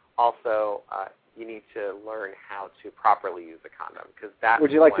 but also you need to learn how to properly use a condom.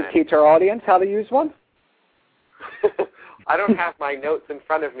 Would you like to teach our audience how to use one? I don't have my notes in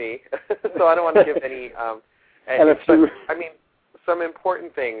front of me, so I don't want to give any. Some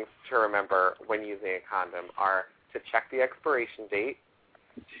important things to remember when using a condom are to check the expiration date,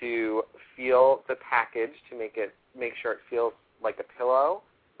 to feel the package to make sure it feels like a pillow,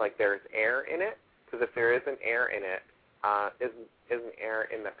 like there's air in it. Because if there isn't air in it, isn't air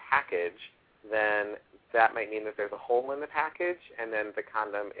in the package, then that might mean that there's a hole in the package, and then the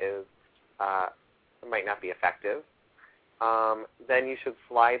condom might not be effective. Then you should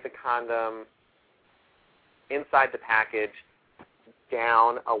slide the condom inside the package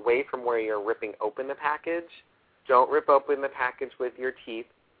down away from where you're ripping open the package. Don't rip open the package with your teeth.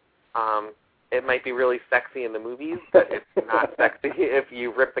 It might be really sexy in the movies, but it's not sexy if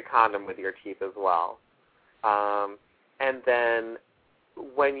you rip the condom with your teeth as well. And then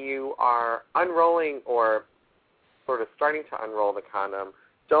when you are unrolling or sort of starting to unroll the condom,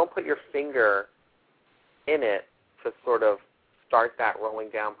 don't put your finger in it to sort of start that rolling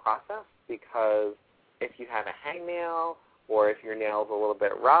down process, because if you have a hangnail or if your nail's a little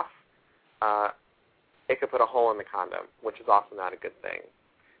bit rough, it could put a hole in the condom, which is also not a good thing.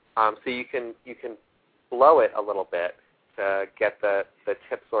 So you can blow it a little bit to get the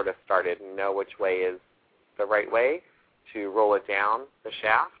tip sort of started and know which way is the right way to roll it down the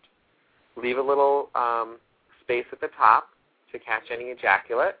shaft. Leave a little space at the top to catch any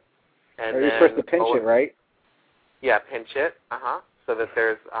ejaculate. And you're supposed to pinch it, right? Yeah, pinch it, so that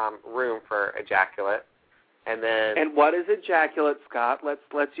there's room for ejaculate. And then. And what is ejaculate, Scott?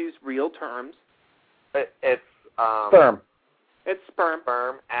 Let's use real terms. It's sperm. It's sperm.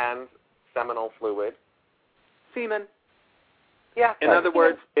 Sperm and seminal fluid. Semen. Yeah. In other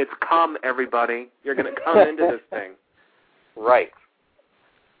words, it's cum, everybody. You're going to come into this thing. Right.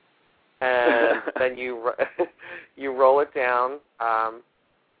 And then you roll it down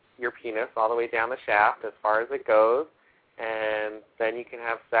your penis all the way down the shaft as far as it goes, and then you can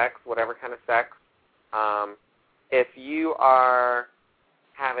have sex, whatever kind of sex. If you are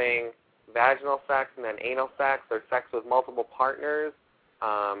having vaginal sex and then anal sex or sex with multiple partners,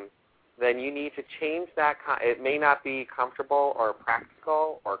 then you need to change that. It may not be comfortable or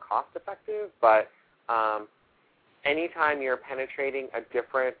practical or cost-effective, but anytime you're penetrating a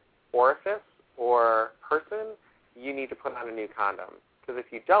different orifice or person, you need to put on a new condom. Because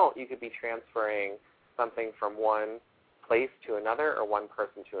if you don't, you could be transferring something from one place to another or one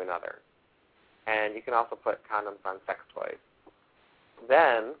person to another. And you can also put condoms on sex toys.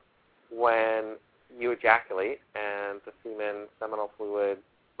 Then, when you ejaculate and the semen, seminal fluid,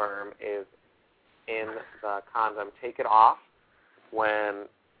 sperm is in the condom, take it off when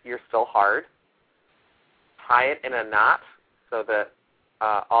you're still hard. Tie it in a knot so that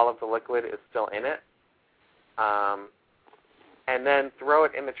all of the liquid is still in it. And then throw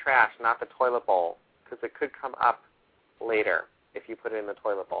it in the trash, not the toilet bowl, because it could come up later if you put it in the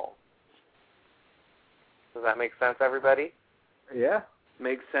toilet bowl. Does that make sense, everybody? Yeah.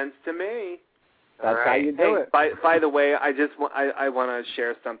 Makes sense to me. That's how you do it. By the way, I want to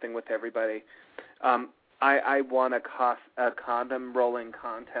share something with everybody. I won a condom rolling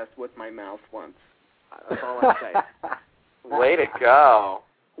contest with my mouth once. That's all I say. Way to go.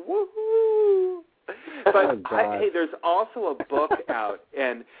 Woohoo! But hey, there's also a book out,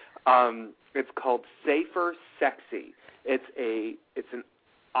 and it's called Safer Sexy. It's an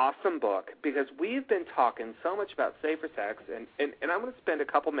awesome book because we've been talking so much about safer sex, and I'm going to spend a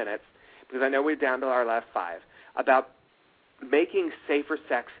couple minutes, because I know we're down to our last 5, about making safer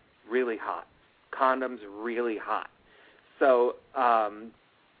sex really hot, condoms really hot. So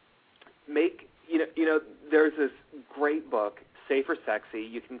there's this great book, Safer Sexy.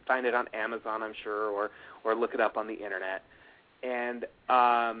 You can find it on Amazon, I'm sure, or look it up on the internet. And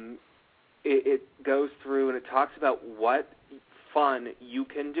it goes through and it talks about what fun you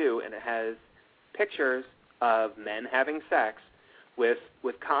can do, and it has pictures of men having sex with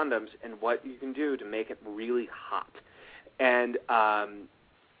condoms and what you can do to make it really hot. And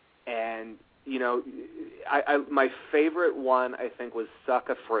my favorite one, I think, was Suck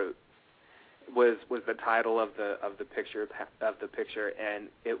a Fruit. Was the title of the picture, and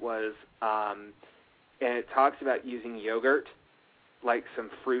it was and it talks about using yogurt, like some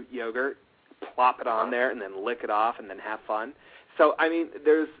fruit yogurt, plop it on there and then lick it off and then have fun. So I mean,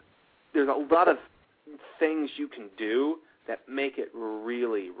 there's a lot of things you can do that make it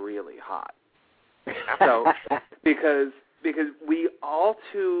really, really hot. So because we all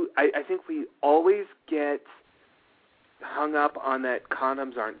I think we always get hung up on that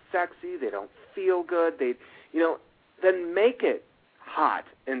condoms aren't sexy, they don't feel good, then make it hot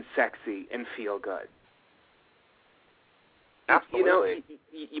and sexy and feel good. Absolutely.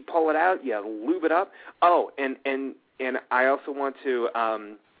 You pull it out, you lube it up. Oh, and I also want to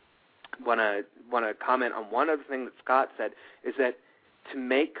comment on one other thing that Scott said, is that to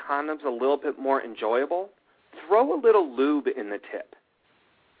make condoms a little bit more enjoyable, throw a little lube in the tip.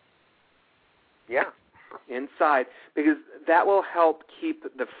 Yeah. Inside, because that will help keep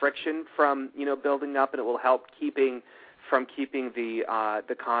the friction from building up, and it will help keeping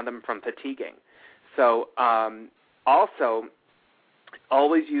the condom from fatiguing. So also,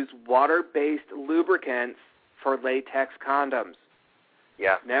 always use water-based lubricants for latex condoms.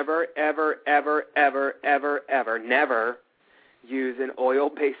 Yeah. Never, ever, ever, ever, ever, ever, never use an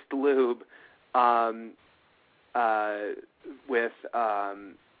oil-based lube with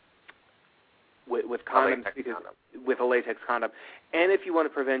condoms, with a latex condom. And if you want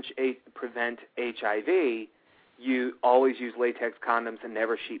to prevent HIV, you always use latex condoms and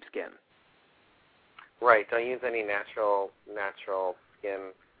never sheepskin. Right. Don't use any natural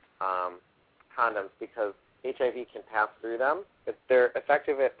skin condoms, because HIV can pass through them. They're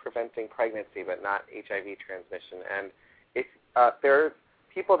effective at preventing pregnancy, but not HIV transmission. And if there are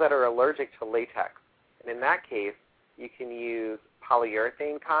people that are allergic to latex, and in that case, you can use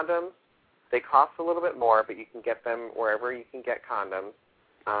polyurethane condoms. They cost a little bit more, but you can get them wherever you can get condoms,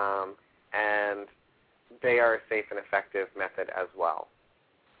 and they are a safe and effective method as well.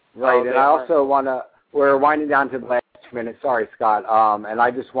 Right, and I also want to, we're winding down to the last 2 minutes. Sorry, Scott, and I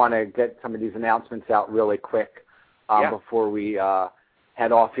just want to get some of these announcements out really quick before we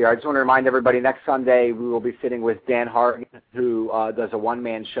head off here. I just want to remind everybody, next Sunday we will be sitting with Dan Hargan, who does a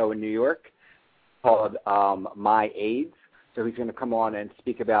one-man show in New York called My AIDS. So he's going to come on and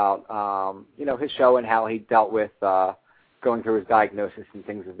speak about, his show and how he dealt with going through his diagnosis and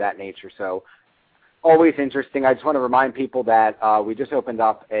things of that nature. So always interesting. I just want to remind people that we just opened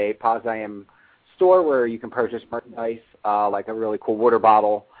up a Paz-I-Am store where you can purchase merchandise like a really cool water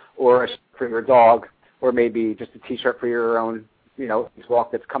bottle or a shirt for your dog, or maybe just a T-shirt for your own,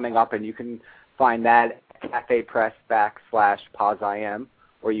 walk that's coming up, and you can find that at Cafe Press /Paz-I-Am.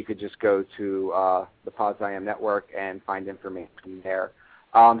 Or you could just go to the Paz-I-Am network and find information there.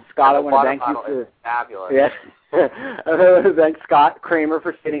 Scott, I want to thank you for fabulous. Yes, thanks Scott Kramer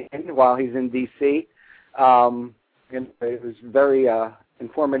for sitting in while he's in D.C. And it was very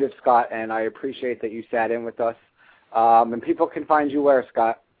informative, Scott, and I appreciate that you sat in with us. And people can find you where,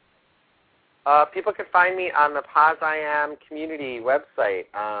 Scott? People can find me on the Paz-I-Am community website.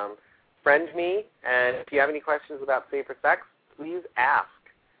 Friend me, and if you have any questions about safer sex, please ask.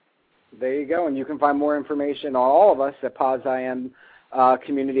 There you go, and you can find more information on all of us at Paz-I-Am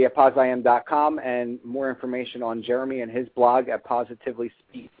community at PazIam.com, and more information on Jeromy and his blog at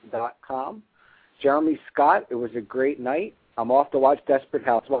PositivelySpeak.com. Jeromy, Scott, it was a great night. I'm off to watch Desperate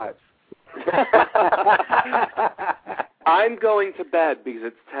Housewives. I'm going to bed because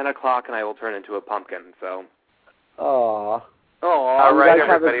it's 10 o'clock and I will turn into a pumpkin. So. All right, you guys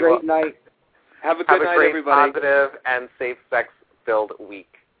have a great night. Have a good night, great, everybody. Positive and safe sex-filled week.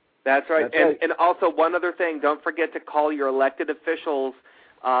 That's right. That's right. And also one other thing, don't forget to call your elected officials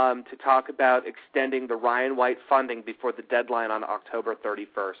to talk about extending the Ryan White funding before the deadline on October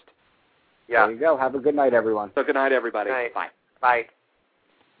 31st. Yeah. There you go. Have a good night, everyone. So good night, everybody. Good night. Bye. Bye.